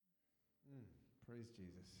Praise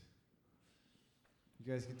Jesus.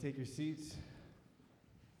 You guys can take your seats.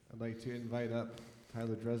 I'd like to invite up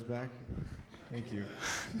Tyler Dresbach. Thank you.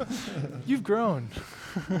 You've grown.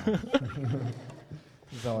 This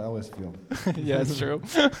is how I always feel. Yeah, it's true.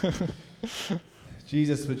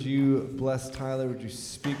 Jesus, would you bless Tyler? Would you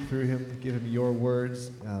speak through him, give him your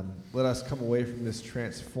words? Let us come away from this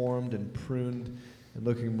transformed and pruned and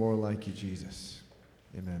looking more like you, Jesus.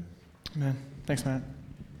 Amen. Amen. Thanks, Matt.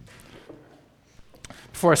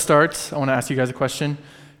 Before I start, I want to ask you guys a question.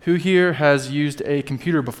 Who here has used a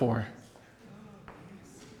computer before?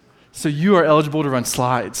 So you are eligible to run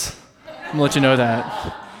slides. I'm going to let you know that.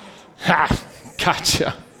 Ha!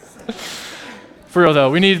 Gotcha. For real,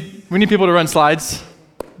 though, we need people to run slides.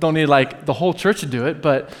 Don't need, the whole church to do it,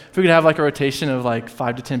 but if we could have, a rotation of,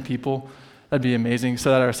 5 to 10 people, that'd be amazing,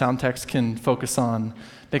 so that our sound techs can focus on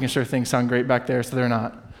making sure things sound great back there so they're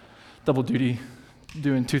not double duty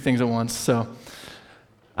doing two things at once. So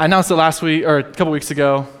I announced it last week, or a couple weeks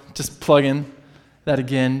ago, just plug in that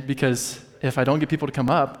again, because if I don't get people to come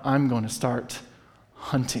up, I'm going to start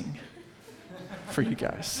hunting for you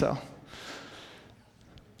guys. So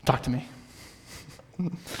talk to me. So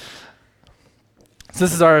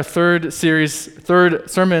this is our third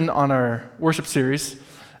sermon on our worship series.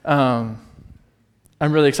 I'm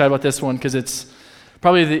really excited about this one because it's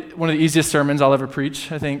probably one of the easiest sermons I'll ever preach,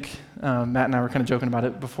 I think. Matt and I were kind of joking about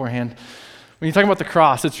it beforehand. When you talk about the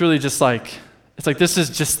cross, it's really just this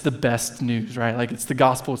is just the best news, right? It's the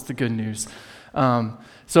gospel, it's the good news.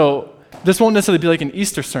 So this won't necessarily be like an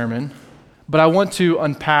Easter sermon, but I want to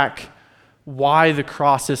unpack why the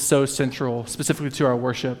cross is so central, specifically to our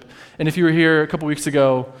worship. And if you were here a couple weeks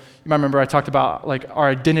ago, you might remember I talked about our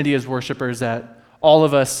identity as worshipers, that all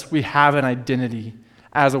of us, we have an identity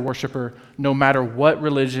as a worshiper, no matter what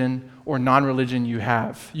religion or non-religion you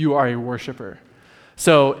have. You are a worshiper.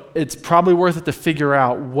 So it's probably worth it to figure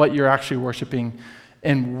out what you're actually worshiping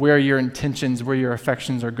and where your intentions, where your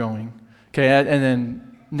affections are going. Okay, and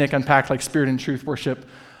then Nick unpacked spirit and truth worship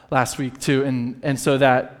last week too, and so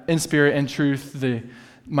that in spirit and truth,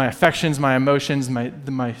 my affections, my emotions,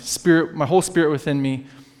 my spirit, my whole spirit within me,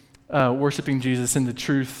 worshiping Jesus in the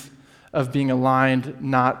truth of being aligned,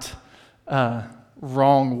 not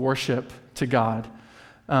wrong worship to God.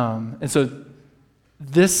 And so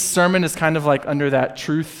this sermon is kind of under that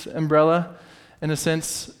truth umbrella in a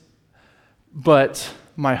sense, but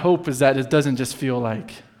my hope is that it doesn't just feel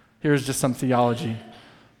here's just some theology.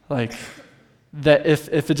 That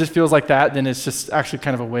if it just feels like that, then it's just actually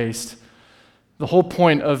kind of a waste. The whole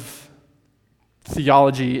point of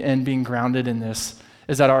theology and being grounded in this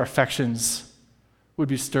is that our affections would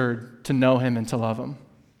be stirred to know him and to love him.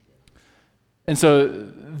 And so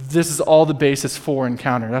this is all the basis for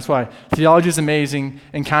Encounter. That's why theology is amazing,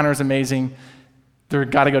 Encounter is amazing. They're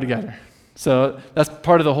got to go together. So that's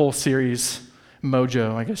part of the whole series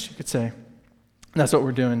mojo, I guess you could say. And that's what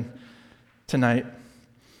we're doing tonight.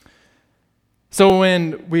 So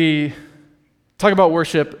when we talk about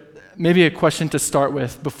worship, maybe a question to start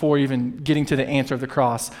with before even getting to the answer of the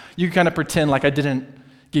cross. You can kind of pretend like I didn't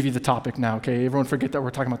give you the topic now, okay? Everyone forget that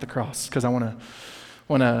we're talking about the cross because I want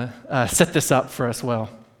to set this up for us well.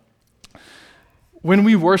 When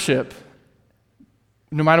we worship,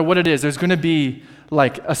 no matter what it is, there's going to be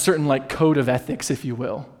a certain code of ethics, if you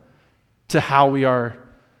will, to how we are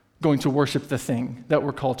going to worship the thing that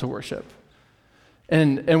we're called to worship.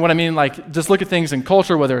 And what I mean, just look at things in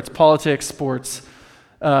culture, whether it's politics, sports,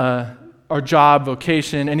 our job,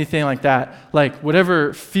 vocation, anything like that.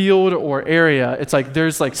 Whatever field or area, it's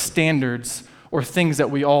there's standards or things that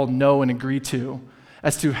we all know and agree to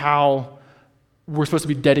as to how we're supposed to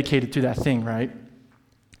be dedicated to that thing, right?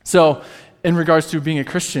 So in regards to being a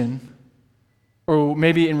Christian, or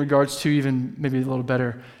maybe in regards to even maybe a little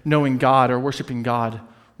better, knowing God or worshiping God,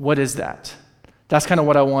 what is that? That's kind of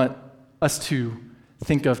what I want us to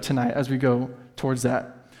think of tonight as we go towards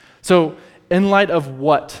that. So in light of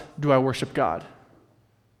what do I worship God?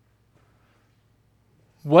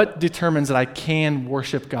 What determines that I can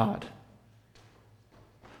worship God?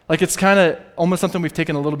 It's kind of almost something we've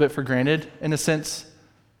taken a little bit for granted in a sense,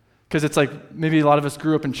 because it's maybe a lot of us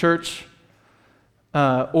grew up in church,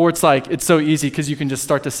 or it's so easy because you can just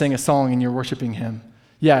start to sing a song and you're worshiping him.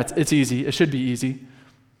 Yeah, it's easy. It should be easy.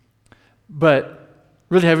 But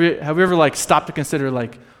really, have you ever stopped to consider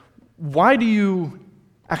why do you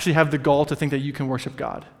actually have the gall to think that you can worship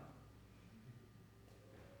God?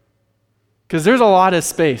 Because there's a lot of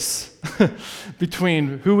space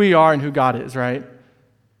between who we are and who God is, right?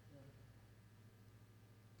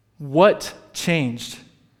 What changed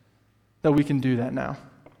that we can do that now?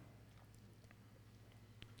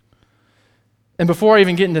 And before I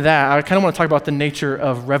even get into that, I kind of want to talk about the nature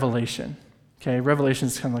of revelation. Okay, revelation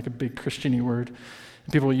is kind of like a big Christian-y word.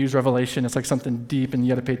 And people use revelation. It's like something deep and you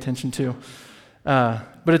got to pay attention to.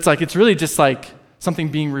 But it's really just like something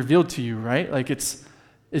being revealed to you, right? Like it's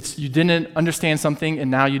you didn't understand something and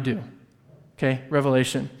now you do. Okay,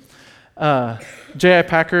 revelation. J.I.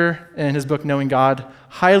 Packer, in his book Knowing God,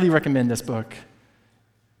 highly recommend this book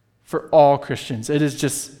for all Christians. It is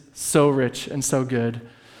just so rich and so good.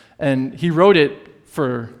 And he wrote it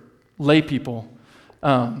for lay people.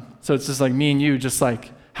 So it's just like me and you, just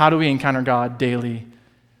like, how do we encounter God daily?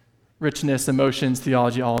 Richness, emotions,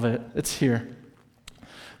 theology, all of it. It's here.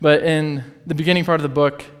 But in the beginning part of the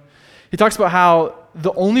book, he talks about how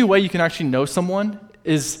the only way you can actually know someone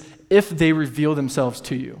is if they reveal themselves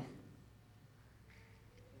to you.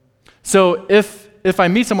 So if I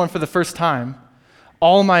meet someone for the first time,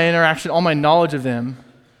 all my interaction, all my knowledge of them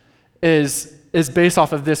is based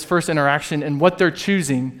off of this first interaction and what they're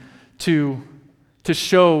choosing to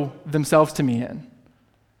show themselves to me in.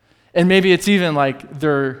 And maybe it's even like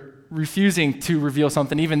they're refusing to reveal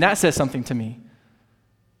something. Even that says something to me.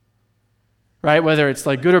 Right? Whether it's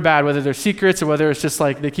like good or bad, whether they're secrets or whether it's just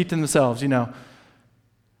like they keep to themselves,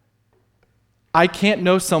 I can't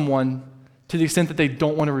know someone to the extent that they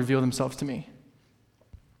don't want to reveal themselves to me.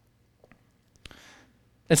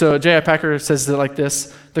 And so J.I. Packer says it like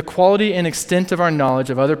this: the quality and extent of our knowledge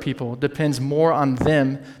of other people depends more on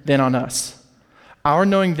them than on us. Our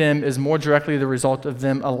knowing them is more directly the result of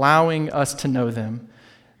them allowing us to know them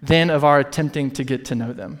than of our attempting to get to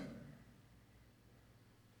know them.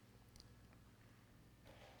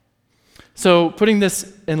 So putting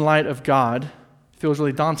this in light of God feels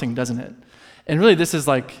really daunting, doesn't it? And really this is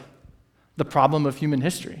like the problem of human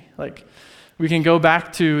history. Like we can go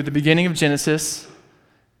back to the beginning of Genesis,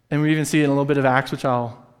 and we even see it in a little bit of Acts, which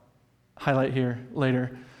I'll highlight here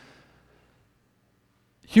later.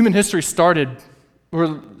 Human history started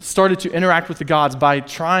to interact with the gods by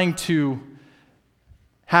trying to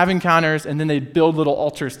have encounters, and then they build little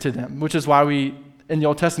altars to them, which is why we, in the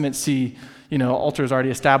Old Testament, see altars already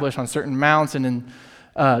established on certain mounts. And in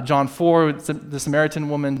John 4, the Samaritan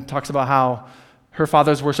woman talks about how her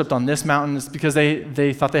fathers worshipped on this mountain. It's because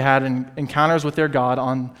they thought they had encounters with their God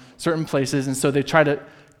on certain places, and so they try to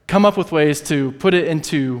come up with ways to put it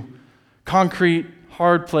into concrete,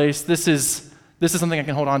 hard place. This is something I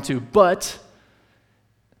can hold on to, but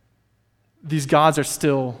these gods are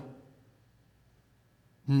still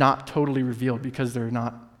not totally revealed because they're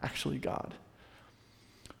not actually God.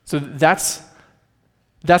 So that's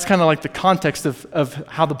kind of like the context of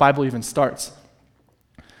how the Bible even starts.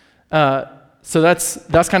 So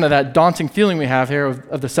that's kind of that daunting feeling we have here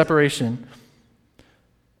of the separation.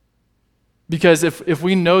 Because if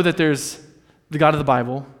we know that there's the God of the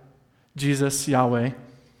Bible, Jesus, Yahweh,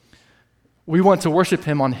 we want to worship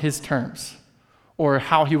him on his terms, or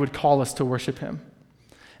how he would call us to worship him.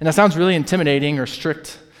 And that sounds really intimidating or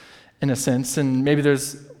strict in a sense, and maybe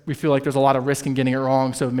we feel like there's a lot of risk in getting it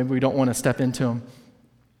wrong, so maybe we don't want to step into them.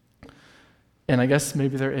 And I guess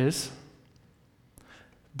maybe there is.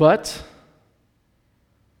 But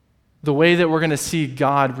the way that we're going to see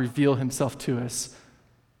God reveal himself to us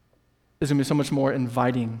is going to be so much more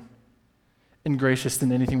inviting and gracious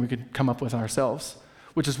than anything we could come up with ourselves,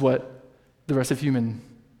 which is what the rest of human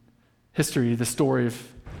history, the story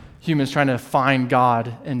of humans trying to find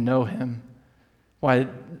God and know him, why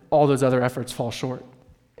all those other efforts fall short.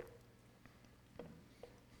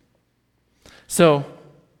 So,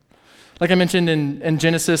 like I mentioned in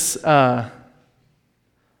Genesis,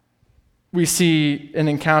 we see and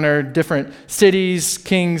encounter different cities,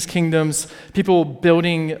 kings, kingdoms, people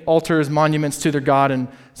building altars, monuments to their God and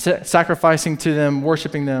sacrificing to them,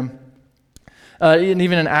 worshiping them. And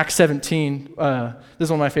even in Acts 17, this is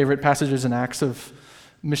one of my favorite passages in Acts of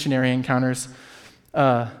missionary encounters.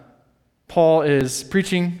 Paul is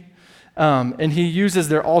preaching, and he uses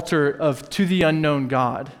their altar of to the unknown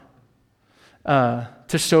God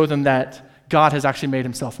to show them that God has actually made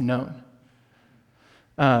himself known.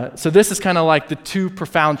 So this is kind of like the two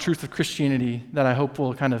profound truths of Christianity that I hope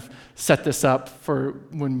will kind of set this up for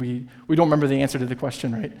when we don't remember the answer to the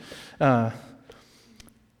question, right?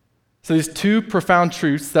 So these two profound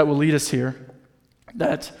truths that will lead us here,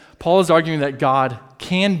 that Paul is arguing that God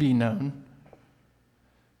can be known,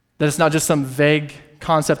 that it's not just some vague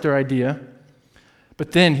concept or idea,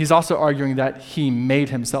 but then he's also arguing that he made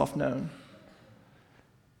himself known.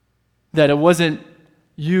 That it wasn't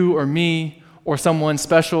you or me or someone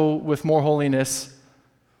special with more holiness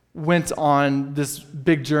went on this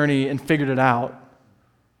big journey and figured it out,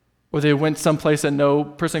 or they went someplace that no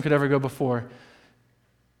person could ever go before.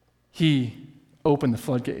 He opened the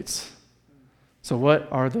floodgates. So what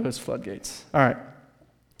are those floodgates? All right.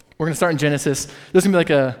 We're going to start in Genesis. This is going to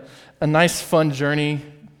be like a nice, fun journey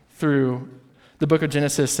through the book of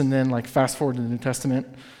Genesis and then like fast forward to the New Testament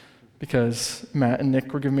because Matt and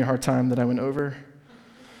Nick were giving me a hard time that I went over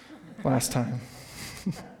last time.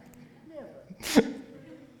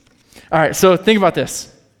 All right, so think about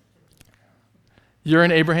this. You're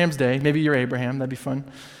in Abraham's day. Maybe you're Abraham. That'd be fun.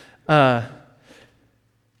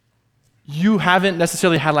 You haven't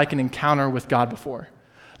necessarily had like an encounter with God before.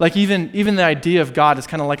 Like even the idea of God is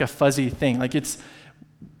kind of like a fuzzy thing. Like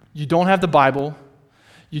you don't have the Bible.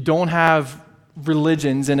 You don't have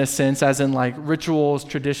religions in a sense, as in like rituals,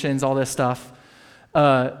 traditions, all this stuff.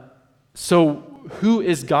 So who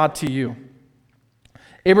is God to you?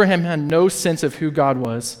 Abraham had no sense of who God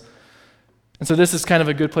was. And so this is kind of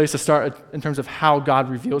a good place to start in terms of how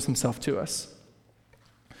God reveals himself to us.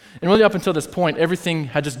 And really up until this point, everything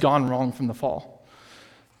had just gone wrong from the fall.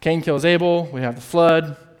 Cain kills Abel, we have the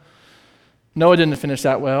flood. Noah didn't finish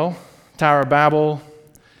that well. Tower of Babel.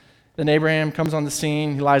 Then Abraham comes on the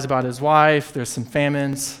scene, he lies about his wife, there's some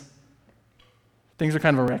famines. Things are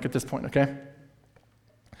kind of a wreck at this point, okay?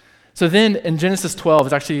 So then in Genesis 12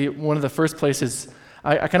 is actually one of the first places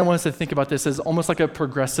I kind of want us to think about this as almost like a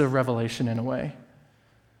progressive revelation in a way.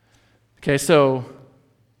 Okay, so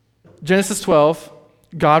Genesis 12,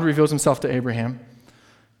 God reveals himself to Abraham.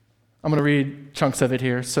 I'm going to read chunks of it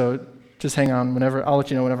here, so just hang on. I'll let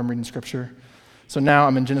you know whenever I'm reading scripture. So now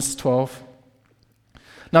I'm in Genesis 12.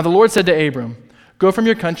 Now the Lord said to Abram, "Go from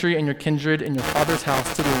your country and your kindred and your father's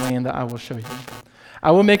house to the land that I will show you. I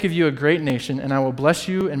will make of you a great nation, and I will bless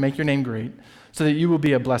you and make your name great, so that you will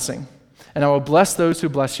be a blessing. And I will bless those who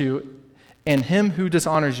bless you, and him who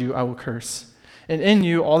dishonors you I will curse. And in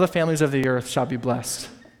you all the families of the earth shall be blessed."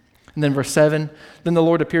 And then verse 7, "Then the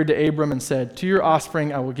Lord appeared to Abram and said, 'To your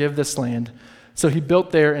offspring I will give this land.' So he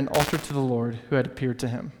built there an altar to the Lord who had appeared to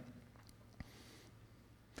him."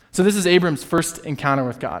 So this is Abram's first encounter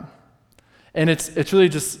with God. And it's really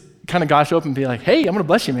just kind of God show up and be like, "Hey, I'm going to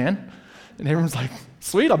bless you, man." And Abram's like,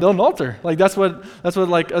 "Sweet, I'll build an altar." Like that's what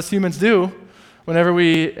like us humans do. Whenever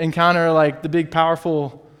we encounter like the big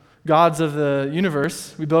powerful gods of the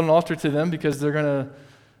universe, we build an altar to them because they're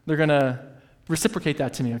gonna reciprocate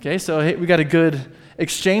that to me. Okay, so hey, we got a good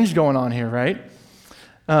exchange going on here, right?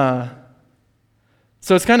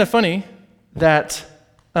 So it's kind of funny that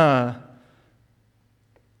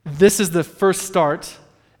this is the first start,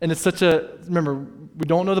 and it's remember, we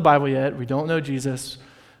don't know the Bible yet, we don't know Jesus,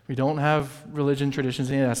 we don't have religion, traditions,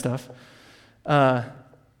 any of that stuff.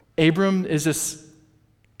 Abram is just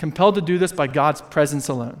compelled to do this by God's presence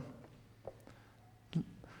alone.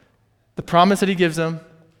 The promise that he gives him,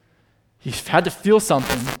 he had to feel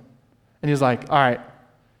something, and he's like, "All right,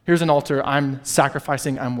 here's an altar, I'm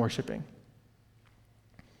sacrificing, I'm worshiping."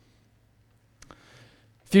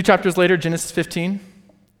 A few chapters later, Genesis 15,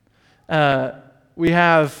 we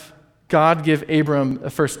have God give Abram a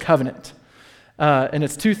first covenant. And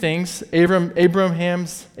it's two things.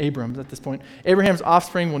 Abraham's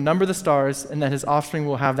offspring will number the stars, and that his offspring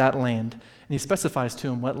will have that land. And he specifies to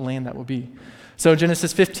him what land that will be. So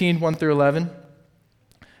Genesis 15, 1 through 11,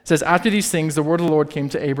 it says, "After these things, the word of the Lord came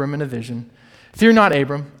to Abram in a vision. 'Fear not,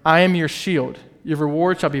 Abram, I am your shield. Your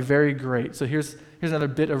reward shall be very great.'" So here's another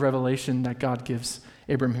bit of revelation that God gives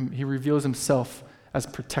Abram. He reveals himself as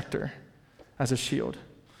protector, as a shield.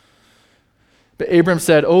 "But Abram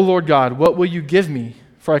said, 'O Lord God, what will you give me?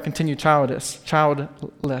 For I continue childish. I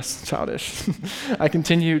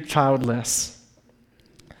continue childless.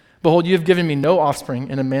 Behold, you have given me no offspring,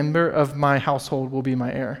 and a member of my household will be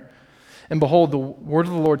my heir.' And behold, the word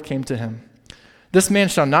of the Lord came to him. 'This man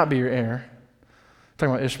shall not be your heir.'"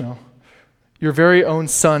 Talking about Ishmael. "Your very own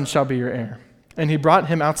son shall be your heir." And he brought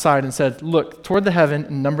him outside and said, "Look toward the heaven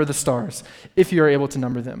and number the stars, if you are able to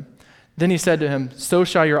number them." Then he said to him, "So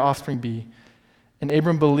shall your offspring be." And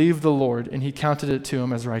Abram believed the Lord, and he counted it to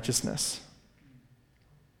him as righteousness.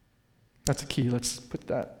 That's a key. Let's put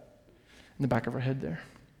that in the back of our head there.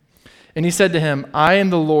 "And he said to him, 'I am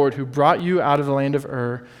the Lord who brought you out of the land of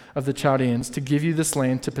Ur of the Chaldeans to give you this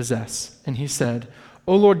land to possess.' And he said,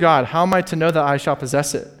 'O Lord God, how am I to know that I shall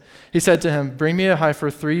possess it?' He said to him, 'Bring me a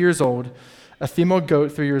heifer 3 years old, a female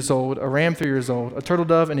goat 3 years old, a ram 3 years old, a turtle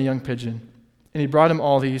dove, and a young pigeon.' And he brought him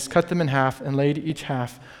all these, cut them in half, and laid each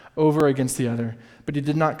half over against the other. But he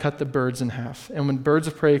did not cut the birds in half. And when birds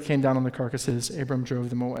of prey came down on the carcasses, Abram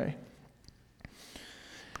drove them away."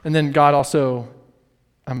 And then God also,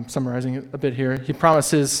 I'm summarizing it a bit here, he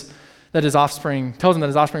promises that tells him that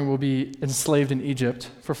his offspring will be enslaved in Egypt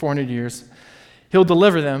for 400 years. He'll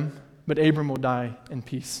deliver them, but Abram will die in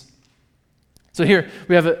peace. So here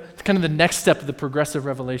we have kind of the next step of the progressive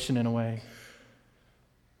revelation in a way.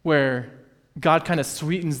 where God kind of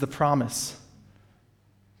sweetens the promise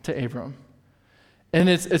to Abram. And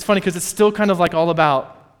it's funny because it's still kind of like all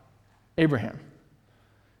about Abraham.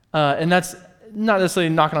 And that's not necessarily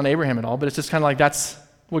knocking on Abraham at all, but it's just kind of like that's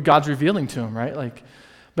what God's revealing to him, right? Like,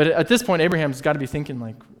 but at this point, Abraham's got to be thinking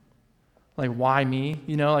like, why me?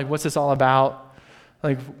 You know, like, what's this all about?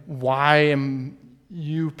 Like, why am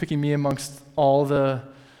you picking me amongst all the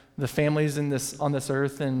families on this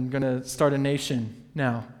earth and going to start a nation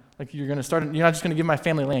now? Like, you're not just going to give my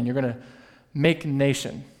family land. You're going to make a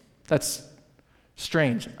nation. That's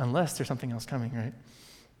strange, unless there's something else coming, right?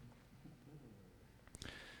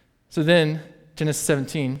 So then, Genesis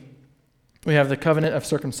 17, we have the covenant of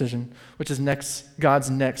circumcision, which is God's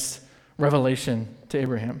next revelation to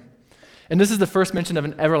Abraham. And this is the first mention of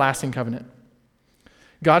an everlasting covenant.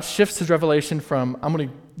 God shifts his revelation from, I'm going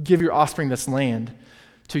to give your offspring this land,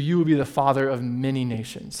 to you will be the father of many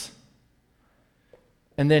nations.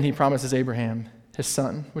 And then he promises Abraham his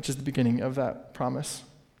son, which is the beginning of that promise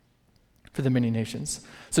for the many nations.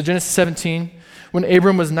 So Genesis 17, when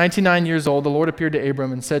Abram was 99 years old, the Lord appeared to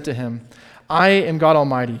Abram and said to him, I am God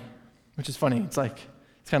Almighty, which is funny. It's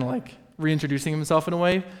kind of like reintroducing himself in a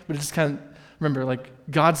way, but it's just kind of, remember, like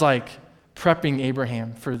God's like prepping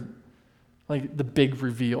Abraham for like the big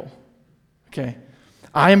reveal. Okay.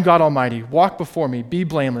 I am God Almighty. Walk before me. Be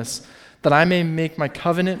blameless, that I may make my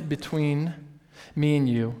covenant between me and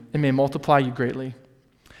you and may multiply you greatly.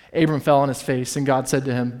 Abram fell on his face, and God said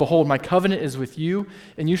to him, behold, my covenant is with you,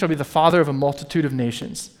 and you shall be the father of a multitude of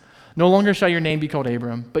nations. No longer shall your name be called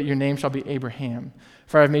Abram, but your name shall be Abraham,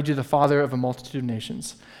 for I have made you the father of a multitude of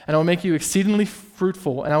nations. And I will make you exceedingly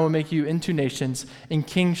fruitful, and I will make you into nations, and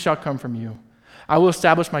kings shall come from you. I will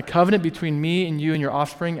establish my covenant between me and you and your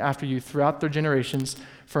offspring after you throughout their generations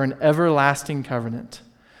for an everlasting covenant,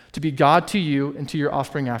 to be God to you and to your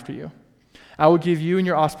offspring after you. I will give you and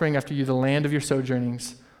your offspring after you the land of your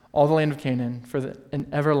sojournings, all the land of Canaan, for an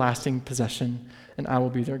everlasting possession, and I will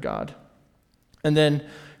be their God. And then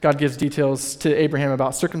God gives details to Abraham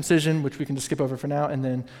about circumcision, which we can just skip over for now, and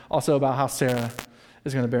then also about how Sarah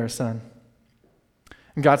is going to bear a son.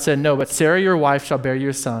 And God said, no, but Sarah your wife shall bear you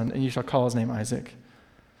a son, and you shall call his name Isaac.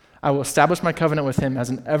 I will establish my covenant with him as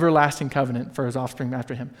an everlasting covenant for his offspring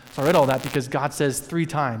after him. So I read all that because God says 3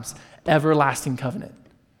 times, everlasting covenant.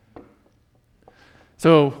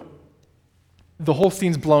 So the whole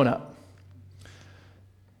scene's blown up.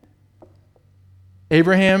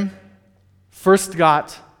 Abraham first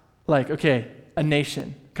got a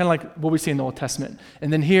nation, kind of like what we see in the Old Testament.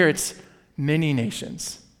 And then here it's many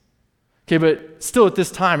nations. Okay, but still at this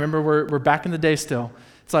time, remember we're back in the day still.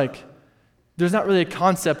 It's like there's not really a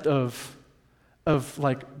concept of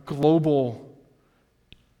like global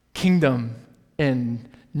kingdom and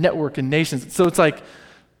network and nations. So it's like,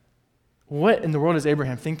 what in the world is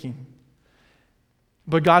Abraham thinking?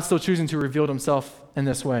 But God's still choosing to reveal himself in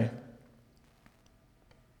this way.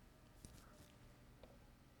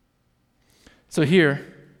 So here,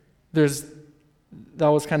 that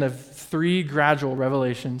was kind of 3 gradual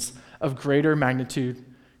revelations of greater magnitude.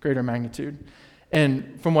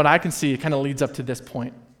 And from what I can see, it kind of leads up to this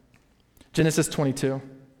point. Genesis 22.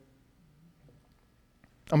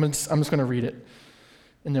 I'm just going to read it,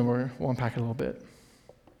 and then we'll unpack it a little bit.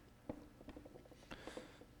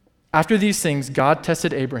 After these things, God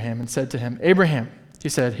tested Abraham and said to him, Abraham, he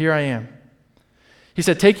said, here I am. He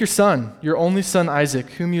said, take your son, your only son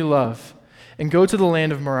Isaac, whom you love, and go to the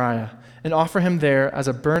land of Moriah, and offer him there as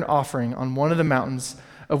a burnt offering on one of the mountains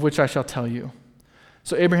of which I shall tell you.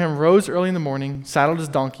 So Abraham rose early in the morning, saddled his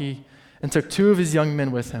donkey, and took 2 of his young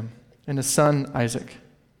men with him, and his son Isaac.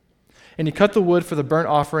 And he cut the wood for the burnt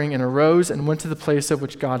offering and arose and went to the place of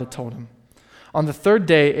which God had told him. On the 3rd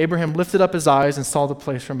day, Abraham lifted up his eyes and saw the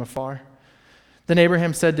place from afar. Then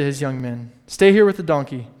Abraham said to his young men, stay here with the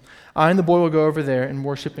donkey. I and the boy will go over there and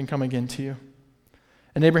worship and come again to you.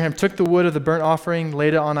 And Abraham took the wood of the burnt offering,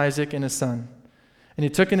 laid it on Isaac and his son. And he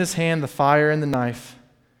took in his hand the fire and the knife.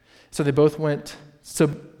 So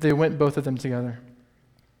they went both of them together.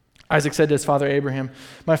 Isaac said to his father Abraham,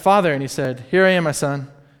 my father, and he said, here I am, my son.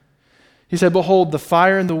 He said, behold, the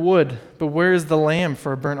fire and the wood, but where is the lamb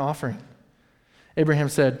for a burnt offering? Abraham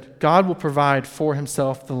said, God will provide for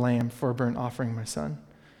himself the lamb for a burnt offering, my son.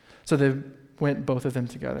 So they went both of them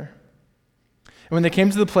together. And when they came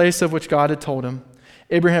to the place of which God had told him,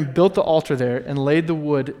 Abraham built the altar there and laid the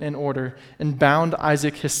wood in order and bound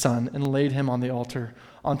Isaac his son and laid him on the altar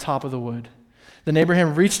on top of the wood. Then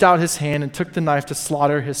Abraham reached out his hand and took the knife to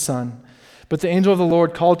slaughter his son. But the angel of the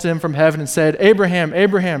Lord called to him from heaven and said, Abraham,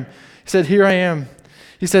 Abraham. He said, here I am.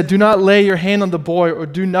 He said, do not lay your hand on the boy or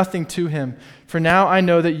do nothing to him, for now I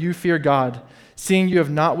know that you fear God, seeing you have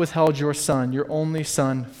not withheld your son, your only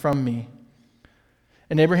son, from me."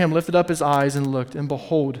 And Abraham lifted up his eyes and looked, and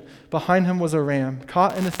behold, behind him was a ram,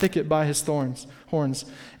 caught in a thicket by his horns.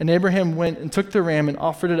 And Abraham went and took the ram and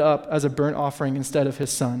offered it up as a burnt offering instead of his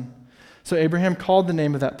son. So Abraham called the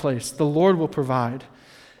name of that place, "The Lord will provide."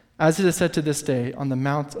 As it is said to this day, "On the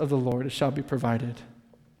mount of the Lord it shall be provided."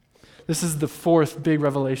 This is the fourth big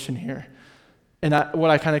revelation here. And what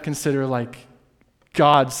I kind of consider like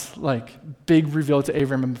God's like big reveal to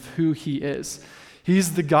Abraham of who he is.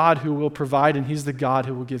 He's the God who will provide, and he's the God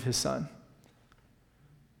who will give his son.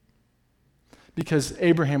 Because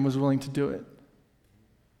Abraham was willing to do it.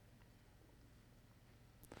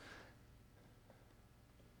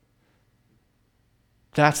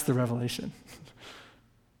 That's the revelation.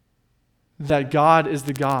 That God is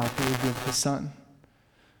the God who will give his son,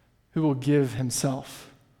 who will give himself.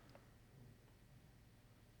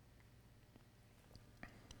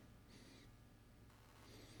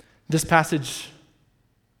 This passage,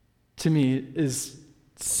 to me, is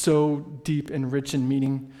so deep and rich in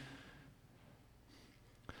meaning.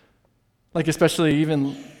 Like especially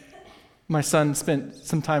even my son spent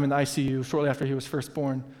some time in the ICU shortly after he was first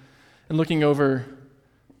born, and looking over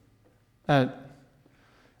at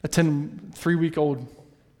a 3-week-old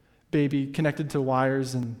baby connected to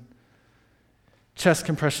wires and chest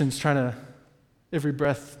compressions, trying to, every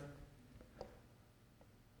breath,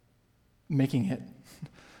 making it.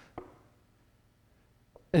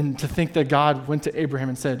 And to think that God went to Abraham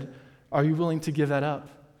and said, "Are you willing to give that up?"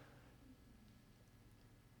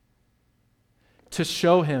 To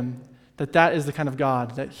show him that that is the kind of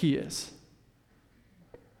God that he is.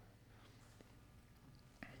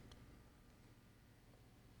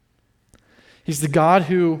 He's the God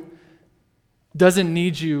who doesn't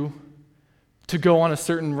need you to go on a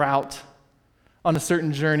certain route, on a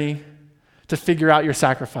certain journey to figure out your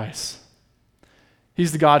sacrifice.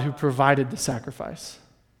 He's the God who provided the sacrifice.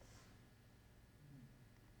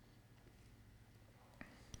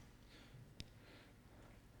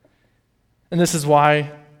 And this is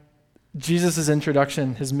why Jesus'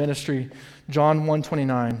 introduction, his ministry, John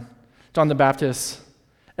 1:29, John the Baptist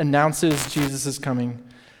announces Jesus' coming.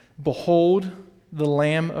 "Behold, the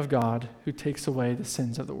Lamb of God who takes away the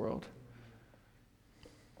sins of the world."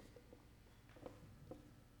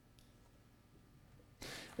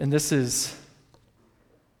 And this is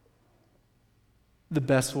the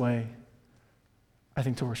best way, I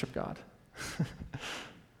think, to worship God.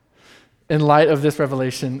 In light of this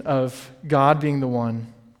revelation of God being the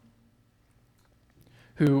one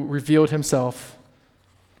who revealed himself,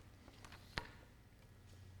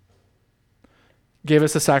 gave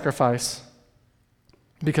us a sacrifice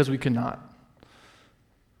because we could not,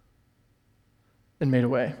 and made a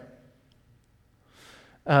way.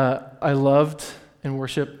 I loved in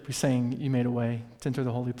worship, we sang, "You made a way to enter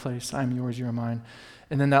the holy place. I am yours, you are mine."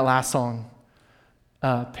 And then that last song,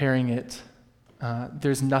 pairing it,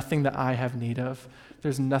 "There's nothing that I have need of.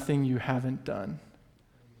 There's nothing you haven't done.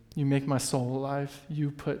 You make my soul alive.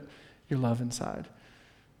 You put your love inside."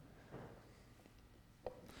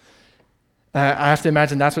 I have to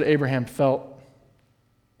imagine that's what Abraham felt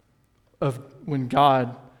of when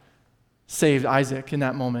God saved Isaac in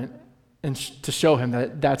that moment, and to show him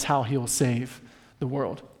that that's how he will save the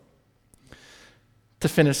world. To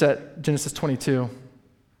finish at Genesis 22.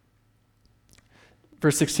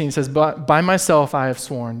 Verse 16 says, "But by myself I have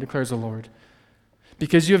sworn, declares the Lord,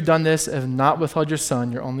 because you have done this and have not withheld your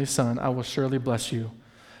son, your only son, I will surely bless you.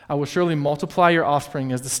 I will surely multiply your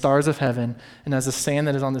offspring as the stars of heaven and as the sand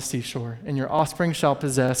that is on the seashore. And your offspring shall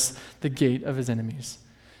possess the gate of his enemies.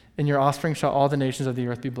 In your offspring shall all the nations of the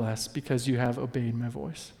earth be blessed, because you have obeyed my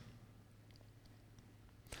voice."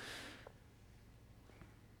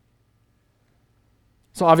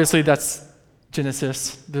 So obviously that's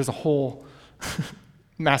Genesis. There's a whole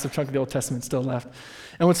massive chunk of the Old Testament still left.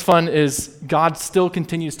 And what's fun is God still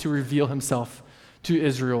continues to reveal himself to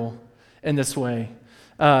Israel in this way.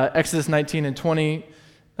 Exodus 19 and 20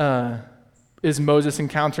 is Moses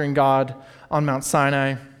encountering God on Mount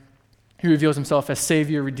Sinai. He reveals himself as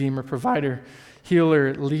Savior, Redeemer, Provider,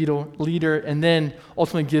 Healer, Leader, and then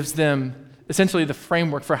ultimately gives them essentially the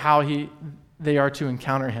framework for how they are to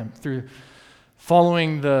encounter him through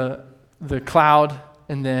following the cloud,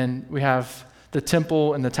 and then we have the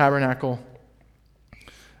temple and the tabernacle.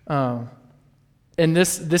 And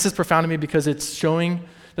this is profound to me because it's showing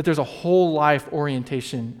that there's a whole life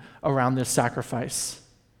orientation around this sacrifice.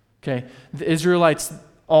 Okay? The Israelites,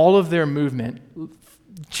 all of their movement,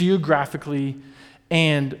 geographically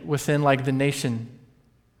and within like the nation,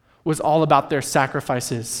 was all about their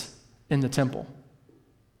sacrifices in the temple.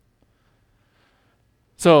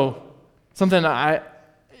 So Something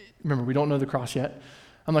remember, we don't know the cross yet.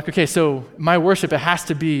 I'm like, okay, so my worship, it has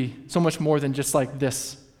to be so much more than just like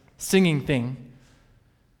this singing thing.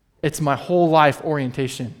 It's my whole life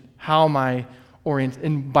orientation. How am I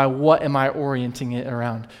and by what am I orienting it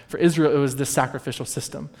around? For Israel, it was this sacrificial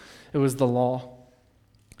system. It was the law.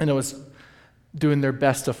 And it was doing their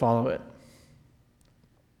best to follow it.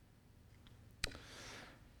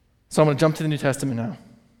 So I'm going to jump to the New Testament now.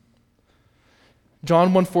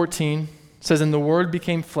 John 1:14 says, "And the Word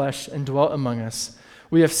became flesh and dwelt among us.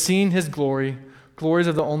 We have seen his glory, glories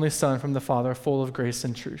of the only Son from the Father, full of grace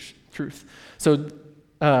and truth." So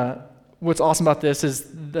what's awesome about this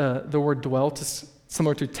is the word dwelt is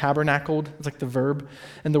similar to tabernacled. It's like the verb.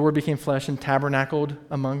 And the Word became flesh and tabernacled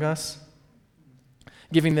among us,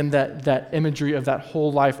 giving them that imagery of that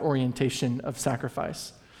whole life orientation of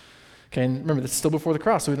sacrifice. Okay, and remember, this is still before the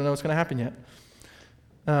cross, so we don't know what's going to happen yet.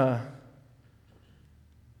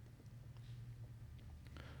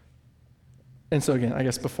 And so again, I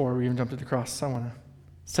guess before we even jump to the cross, I want to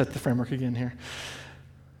set the framework again here.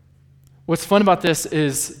 What's fun about this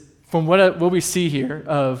is, from what we see here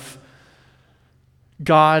of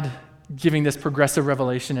God giving this progressive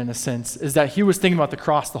revelation in a sense, is that he was thinking about the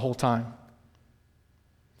cross the whole time.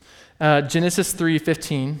 Genesis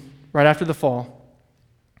 3:15, right after the fall,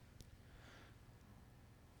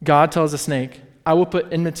 God tells the snake, "I will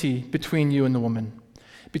put enmity between you and the woman,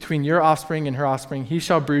 between your offspring and her offspring. He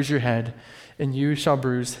shall bruise your head, and you shall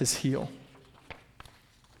bruise his heel."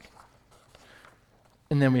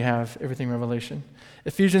 And then we have everything Revelation.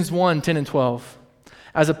 Ephesians 1:10 and 12.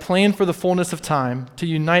 "As a plan for the fullness of time, to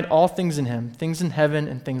unite all things in him, things in heaven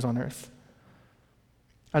and things on earth."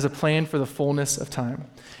 As a plan for the fullness of time.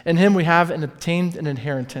 "In him we have obtained an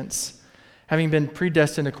inheritance, having been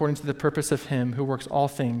predestined according to the purpose of him who works all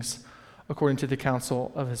things according to the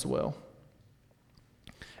counsel of his will."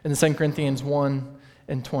 In 2 Corinthians 1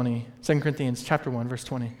 and 20, 2 Corinthians chapter 1, verse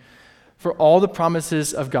 20. "For all the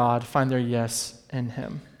promises of God find their yes in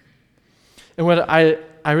him." And what I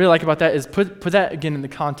really like about that is put that again in the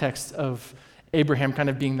context of Abraham kind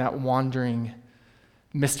of being that wandering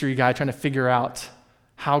mystery guy trying to figure out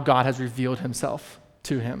how God has revealed himself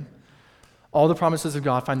to him. All the promises of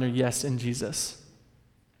God find their yes in Jesus.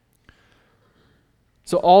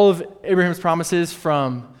 So all of Abraham's promises,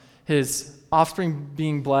 from his offspring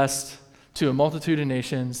being blessed to a multitude of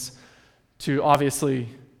nations, to obviously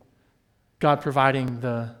God providing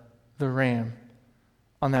the ram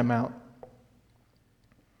on that mount.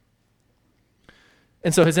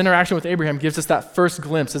 And so his interaction with Abraham gives us that first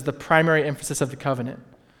glimpse as the primary emphasis of the covenant,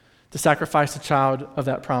 to sacrifice a child of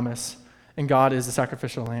that promise, and God is the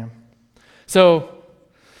sacrificial lamb. So,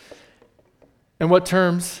 in what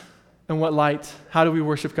terms, in what light, how do we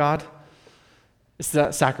worship God? It's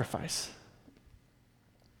that sacrifice.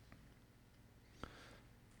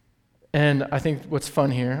 And I think what's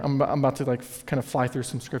fun here, I'm about to kind of fly through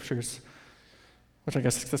some scriptures, which I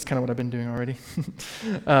guess that's kind of what I've been doing already.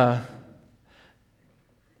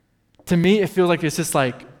 To me, it feels like it's just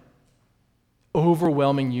like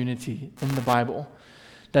overwhelming unity in the Bible,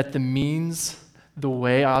 that the means, the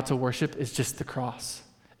way I ought to worship is just the cross.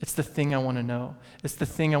 It's the thing I want to know. It's the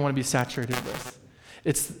thing I want to be saturated with.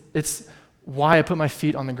 It's why I put my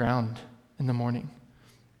feet on the ground in the morning.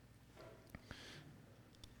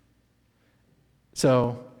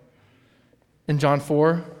 So, in John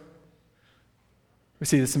 4, we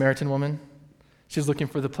see the Samaritan woman. She's looking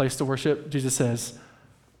for the place to worship. Jesus says,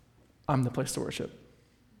 "I'm the place to worship."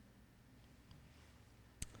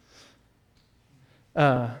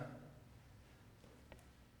 Let's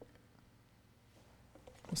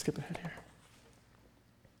skip ahead here.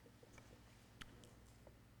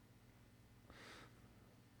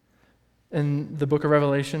 In the book of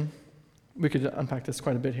Revelation, we could unpack this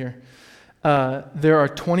quite a bit here. There are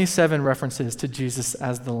 27 references to Jesus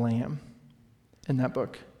as the Lamb in that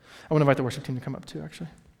book. I want to invite the worship team to come up too, actually.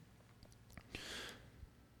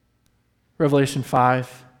 Revelation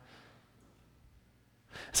 5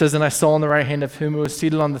 says, "And I saw on the right hand of him who was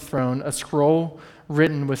seated on the throne a scroll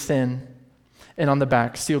written within and on the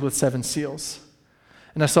back, sealed with 7 seals.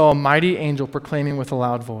 And I saw a mighty angel proclaiming with a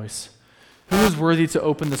loud voice, 'Who is worthy to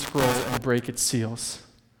open the scroll and break its seals?'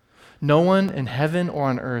 No one in heaven or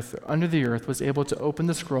on earth or under the earth was able to open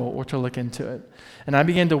the scroll or to look into it. And I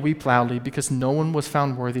began to weep loudly because no one was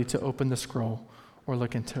found worthy to open the scroll or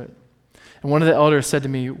look into it. And one of the elders said to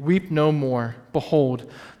me, 'Weep no more.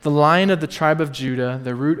 Behold, the Lion of the tribe of Judah,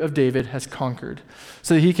 the Root of David, has conquered,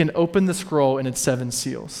 so that he can open the scroll and its 7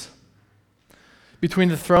 seals.' Between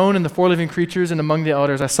the throne and the 4 living creatures and among the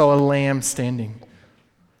elders, I saw a lamb standing,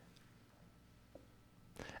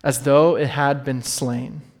 as though it had been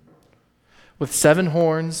slain, with 7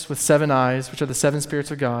 horns, with 7 eyes, which are the 7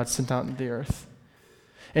 spirits of God sent out into the earth.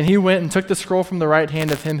 And he went and took the scroll from the right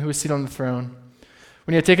hand of him who was seated on the throne.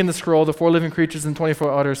 When he had taken the scroll, the 4 living creatures and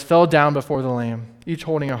 24 elders fell down before the Lamb, each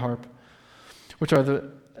holding a harp, which are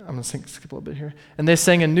the, I'm going to skip a little bit here. And they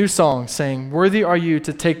sang a new song, saying, "Worthy are you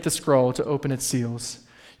to take the scroll to open its seals.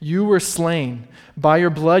 You were slain. By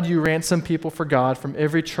your blood you ransomed people for God from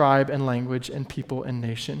every tribe and language and people and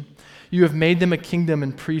nation. You have made them a kingdom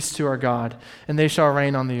and priests to our God, and they shall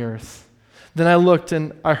reign on the earth." Then I looked,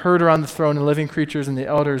 and I heard around the throne and living creatures and the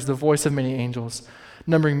elders the voice of many angels,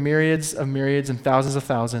 numbering myriads and thousands of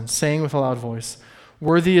thousands, saying with a loud voice,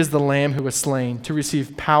 "Worthy is the Lamb who was slain to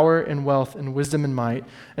receive power and wealth and wisdom and might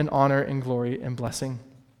and honor and glory and blessing."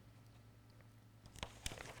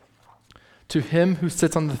 To him who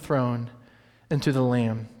sits on the throne and to the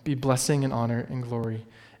Lamb be blessing and honor and glory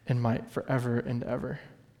and might forever and ever.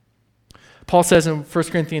 Paul says in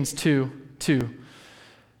 1 Corinthians 2:2,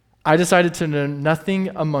 "I decided to know nothing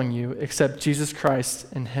among you except Jesus Christ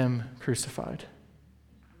and him crucified."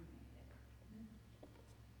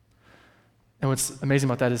 And what's amazing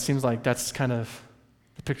about that is it seems like that's kind of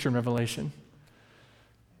the picture in Revelation.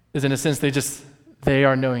 Is in a sense they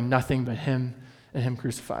are knowing nothing but him and him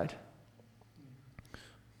crucified.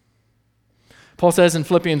 Paul says in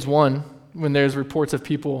Philippians 1, when there's reports of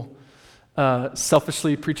people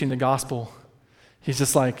selfishly preaching the gospel, he's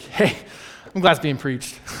just like, "Hey, I'm glad it's being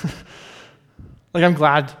preached." Like, I'm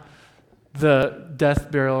glad the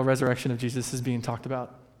death, burial, resurrection of Jesus is being talked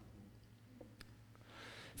about.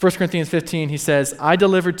 1 Corinthians 15, he says, "I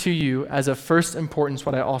delivered to you as of first importance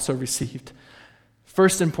what I also received."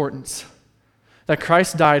 First importance, that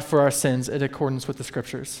Christ died for our sins in accordance with the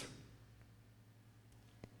Scriptures.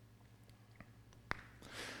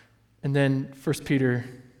 And then 1 Peter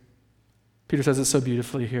says it so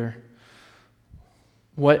beautifully here.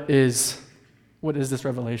 What is this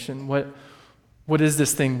revelation? What is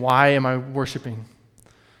this thing? Why am I worshiping?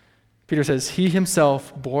 Peter says, "He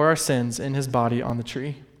himself bore our sins in his body on the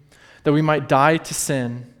tree, that we might die to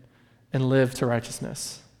sin and live to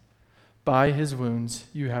righteousness. By his wounds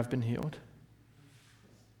you have been healed."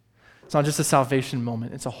 It's not just a salvation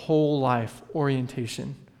moment. It's a whole life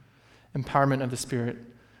orientation, empowerment of the Spirit,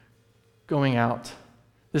 going out.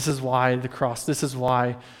 This is why the cross, this is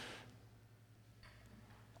why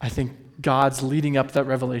I think God's leading up that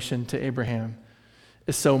revelation to Abraham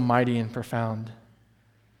is so mighty and profound.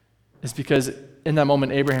 It's because in that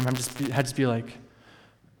moment, Abraham had to be like,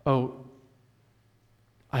 "Oh,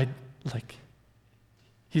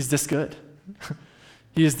 he's this good.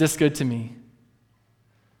 He is this good to me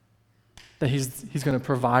that he's going to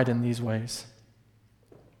provide in these ways."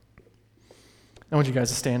 I want you guys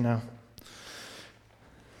to stand now.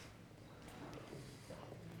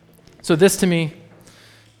 So this to me,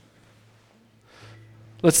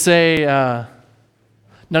 let's say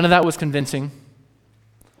none of that was convincing,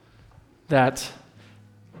 that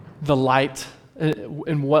the light,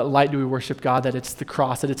 in what light do we worship God, that it's the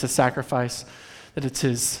cross, that it's a sacrifice, that it's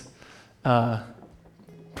his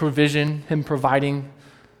provision, him providing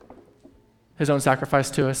his own sacrifice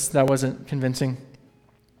to us. That wasn't convincing.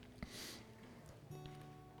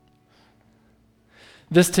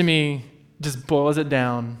 This to me just boils it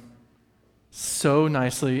down so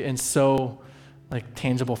nicely and so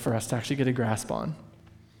tangible for us to actually get a grasp on.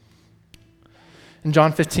 In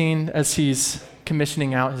John 15, as he's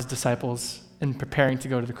commissioning out his disciples and preparing to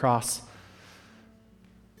go to the cross,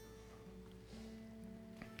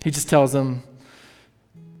 he just tells them,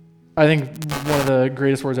 I think, one of the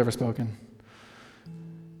greatest words ever spoken.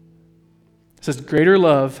 He says, "Greater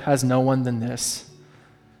love has no one than this,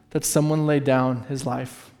 that someone laid down his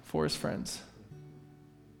life for his friends."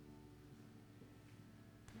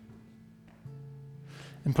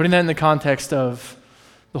 And putting that in the context of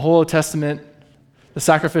the whole Old Testament, the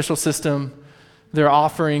sacrificial system, their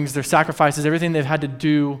offerings, their sacrifices, everything they've had to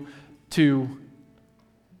do to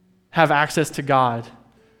have access to God,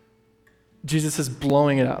 Jesus is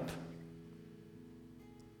blowing it up.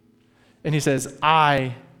 And he says,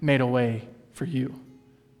 "I made a way for you."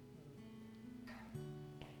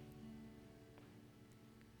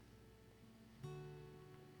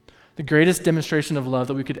 The greatest demonstration of love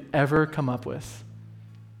that we could ever come up with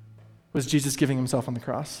was Jesus giving himself on the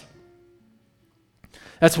cross.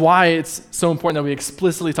 That's why it's so important that we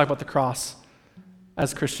explicitly talk about the cross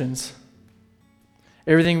as Christians.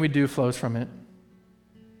 Everything we do flows from it.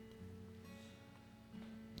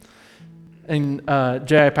 And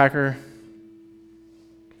J.I. Packer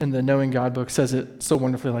in the Knowing God book says it so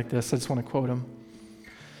wonderfully like this. I just want to quote him.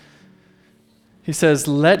 He says,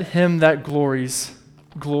 "Let him that glories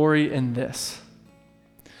glory in this,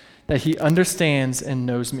 that he understands and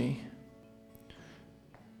knows me.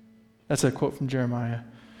 That's a quote from Jeremiah.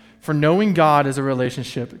 For knowing God is a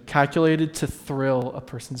relationship calculated to thrill a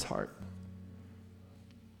person's heart.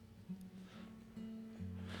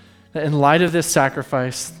 That in light of this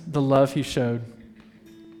sacrifice, the love he showed,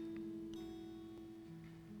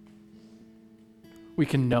 we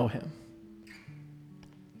can know him.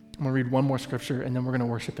 I'm going to read one more scripture and then we're going to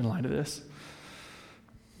worship in light of this.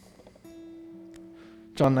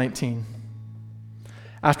 John 19.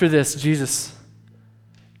 After this, Jesus,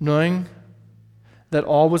 knowing that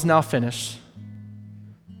all was now finished,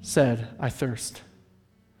 said, I thirst.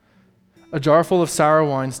 A jar full of sour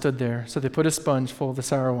wine stood there, so they put a sponge full of the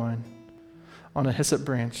sour wine on a hyssop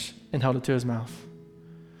branch and held it to his mouth.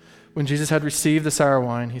 When Jesus had received the sour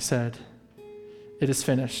wine, he said, it is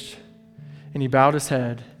finished. And he bowed his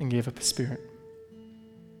head and gave up his spirit.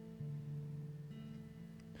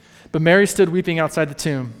 But Mary stood weeping outside the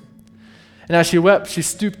tomb. And as she wept, she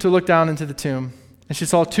stooped to look down into the tomb, and she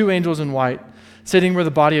saw two angels in white, sitting where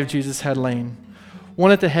the body of Jesus had lain,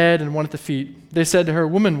 one at the head and one at the feet. They said to her,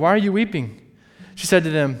 Woman, why are you weeping? She said to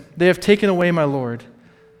them, They have taken away my Lord.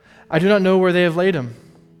 I do not know where they have laid him.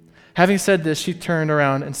 Having said this, she turned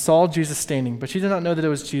around and saw Jesus standing, but she did not know that it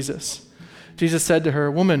was Jesus. Jesus said to her,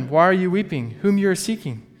 Woman, why are you weeping? Whom you are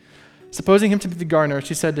seeking? Supposing him to be the gardener,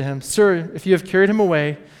 she said to him, Sir, if you have carried him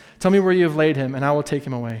away, tell me where you have laid him, and I will take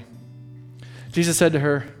him away. Jesus said to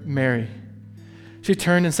her, Mary. She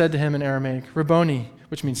turned and said to him in Aramaic, Rabboni,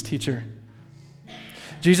 which means teacher.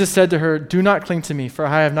 Jesus said to her, Do not cling to me, for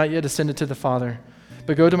I have not yet ascended to the Father,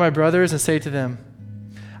 but go to my brothers and say to them,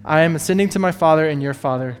 I am ascending to my Father and your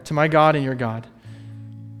Father, to my God and your God.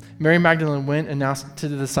 Mary Magdalene went and announced to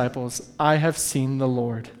the disciples, I have seen the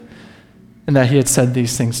Lord, and that he had said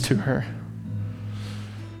these things to her.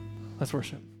 Let's worship.